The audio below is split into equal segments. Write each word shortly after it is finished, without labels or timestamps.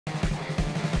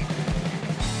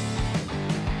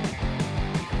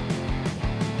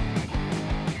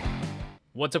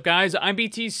What's up, guys? I'm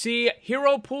BTC.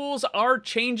 Hero pools are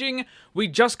changing. We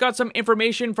just got some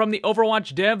information from the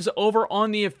Overwatch devs over on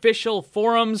the official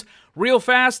forums. Real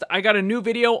fast, I got a new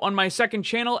video on my second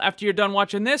channel. After you're done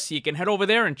watching this, you can head over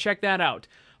there and check that out.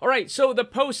 Alright, so the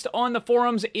post on the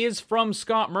forums is from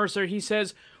Scott Mercer. He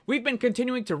says, "We've been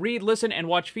continuing to read, listen, and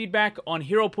watch feedback on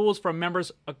hero pools from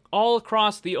members all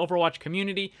across the Overwatch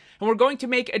community, and we're going to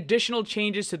make additional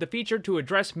changes to the feature to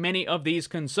address many of these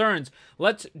concerns.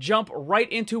 Let's jump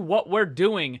right into what we're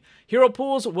doing. Hero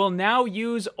pools will now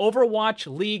use Overwatch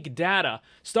League data.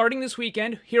 Starting this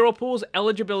weekend, hero pools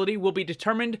eligibility will be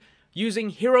determined using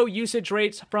hero usage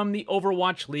rates from the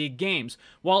Overwatch League games.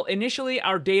 While initially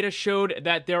our data showed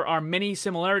that there are many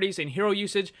similarities in hero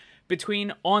usage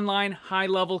between online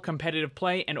high-level competitive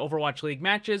play and Overwatch League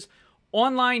matches,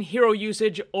 online hero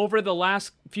usage over the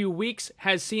last few weeks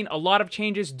has seen a lot of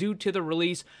changes due to the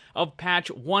release of patch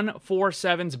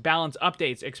 147's balance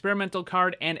updates, experimental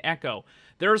card, and echo.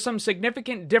 There are some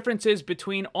significant differences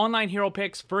between online hero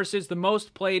picks versus the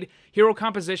most played hero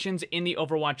compositions in the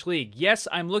Overwatch League. Yes,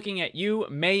 I'm looking at you,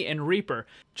 Mei and Reaper."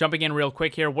 Jumping in real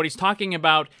quick here, what he's talking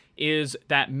about is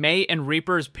that Mei and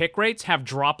Reaper's pick rates have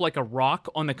dropped like a rock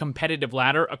on the competitive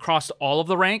ladder across all of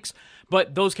the ranks,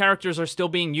 but those characters are still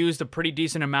being used a pretty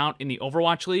decent amount in the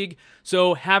Overwatch League,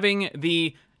 so having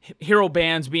the hero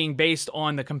bans being based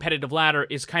on the competitive ladder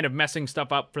is kind of messing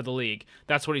stuff up for the league.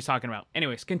 That's what he's talking about.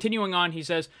 Anyways, continuing on, he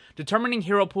says, "Determining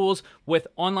hero pools with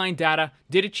online data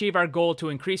did achieve our goal to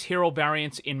increase hero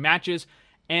variance in matches,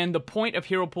 and the point of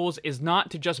hero pools is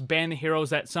not to just ban the heroes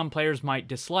that some players might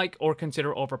dislike or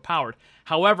consider overpowered.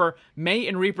 However, Mei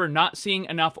and Reaper not seeing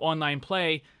enough online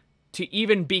play to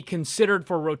even be considered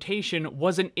for rotation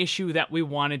was an issue that we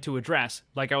wanted to address.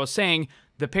 Like I was saying,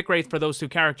 the pick rates for those two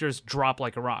characters drop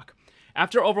like a rock.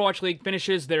 After Overwatch League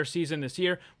finishes their season this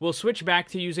year, we'll switch back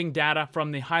to using data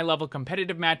from the high-level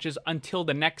competitive matches until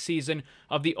the next season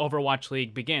of the Overwatch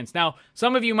League begins." Now,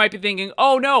 some of you might be thinking,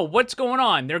 oh no, what's going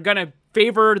on? They're going to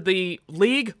favor the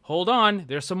league? Hold on,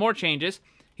 there's some more changes.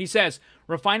 He says,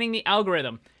 "Refining the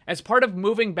algorithm. As part of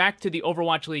moving back to the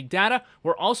Overwatch League data,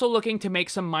 we're also looking to make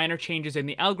some minor changes in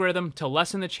the algorithm to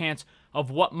lessen the chance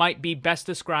of what might be best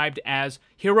described as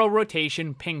hero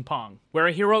rotation ping pong, where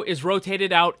a hero is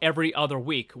rotated out every other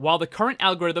week. While the current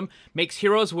algorithm makes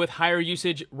heroes with higher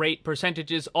usage rate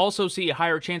percentages also see a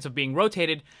higher chance of being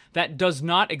rotated, that does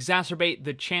not exacerbate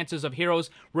the chances of heroes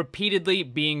repeatedly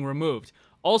being removed.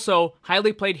 Also,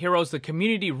 highly played heroes the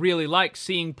community really likes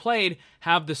seeing played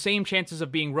have the same chances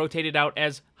of being rotated out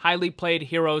as highly played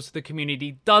heroes the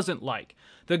community doesn't like.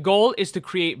 The goal is to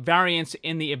create variance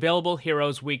in the available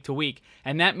heroes week to week,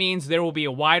 and that means there will be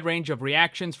a wide range of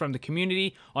reactions from the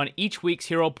community on each week's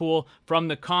hero pool. From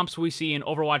the comps we see in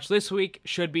Overwatch this week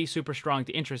should be super strong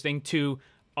to interesting to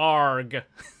ARG."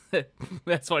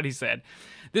 That's what he said.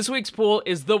 "This week's pool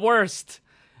is the worst.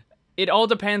 It all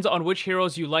depends on which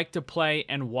heroes you like to play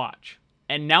and watch."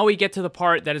 And now we get to the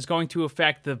part that is going to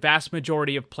affect the vast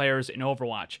majority of players in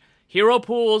Overwatch. Hero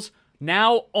pools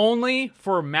now only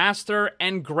for Master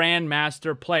and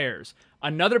Grandmaster players.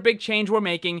 Another big change we're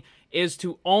making is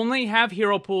to only have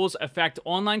hero pools affect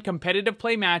online competitive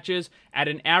play matches at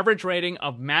an average rating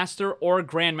of Master or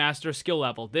Grandmaster skill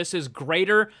level. This is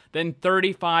greater than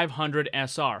 3500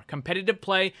 SR. Competitive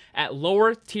play at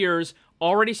lower tiers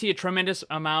already see a tremendous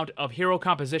amount of hero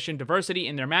composition diversity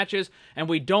in their matches, and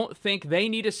we don't think they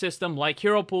need a system like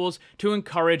hero pools to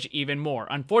encourage even more.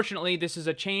 Unfortunately, this is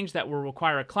a change that will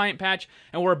require a client patch,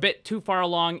 and we're a bit too far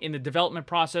along in the development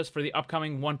process for the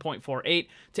upcoming 1.48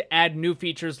 to add new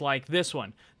features like this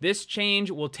one. This change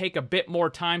will take a bit more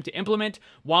time to implement.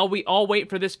 While we all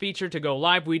wait for this feature to go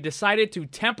live, we decided to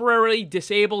temporarily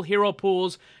disable hero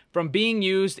pools from being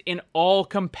used in all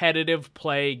competitive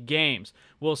play games.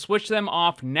 We'll switch them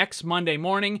off next Monday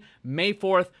morning, May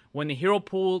 4th, when the hero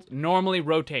pool normally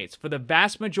rotates. For the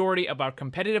vast majority of our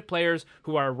competitive players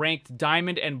who are ranked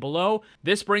Diamond and below,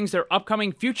 this brings their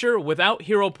upcoming future without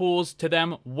hero pools to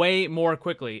them way more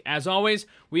quickly. As always,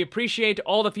 we appreciate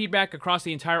all the feedback across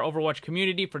the entire Overwatch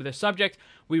community for this subject.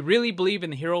 We really believe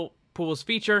in the hero pools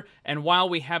feature, and while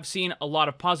we have seen a lot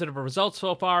of positive results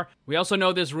so far, we also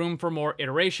know there's room for more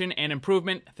iteration and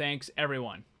improvement. Thanks,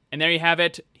 everyone." And there you have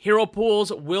it. Hero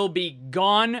pools will be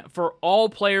gone for all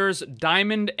players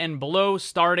Diamond and below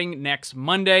starting next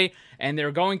Monday, and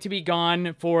they're going to be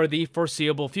gone for the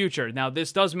foreseeable future. Now,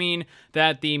 this does mean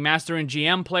that the Master and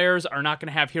GM players are not going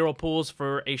to have hero pools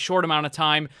for a short amount of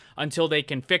time until they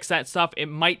can fix that stuff. It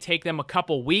might take them a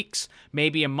couple weeks,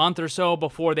 maybe a month or so,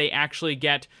 before they actually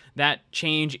get that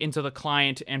change into the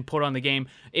client and put on the game.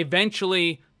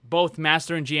 Eventually, both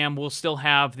Master and GM will still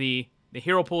have the the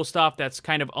Hero Pool stuff that's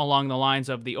kind of along the lines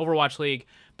of the Overwatch League.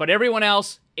 But everyone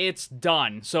else, it's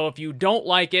done. So if you don't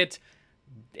like it,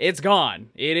 it's gone.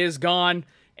 It is gone.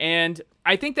 And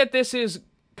I think that this is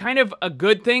kind of a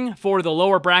good thing for the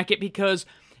lower bracket because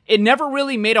it never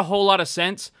really made a whole lot of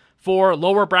sense for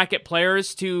lower bracket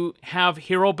players to have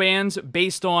hero bans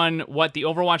based on what the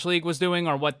Overwatch League was doing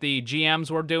or what the GMs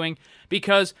were doing,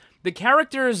 because the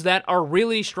characters that are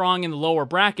really strong in the lower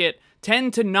bracket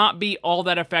tend to not be all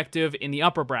that effective in the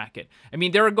upper bracket. I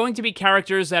mean, there are going to be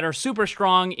characters that are super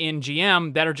strong in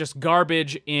GM that are just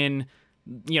garbage in,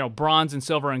 you know, bronze and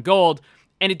silver and gold,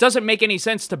 and it doesn't make any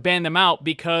sense to ban them out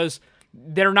because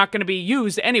they're not going to be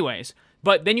used anyways.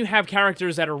 But then you have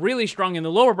characters that are really strong in the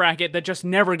lower bracket that just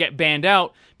never get banned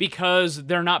out because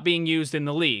they're not being used in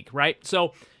the league, right?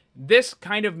 So this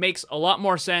kind of makes a lot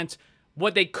more sense.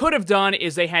 What they could have done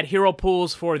is they had hero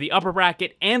pools for the upper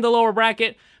bracket and the lower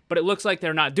bracket, but it looks like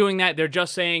they're not doing that. They're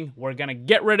just saying, we're going to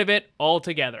get rid of it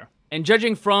altogether. And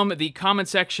judging from the comment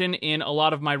section in a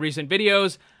lot of my recent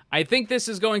videos, I think this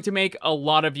is going to make a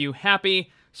lot of you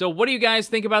happy. So what do you guys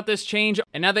think about this change?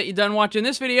 And now that you're done watching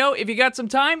this video, if you got some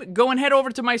time, go and head over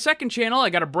to my second channel. I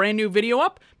got a brand new video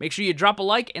up. Make sure you drop a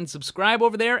like and subscribe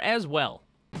over there as well.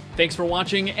 Thanks for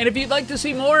watching, and if you'd like to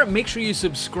see more, make sure you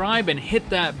subscribe and hit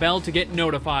that bell to get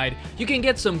notified. You can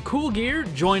get some cool gear,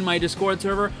 join my Discord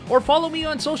server, or follow me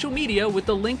on social media with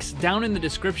the links down in the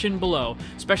description below.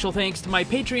 Special thanks to my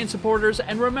Patreon supporters,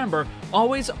 and remember,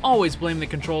 always blame the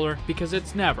controller because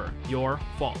it's never your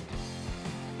fault.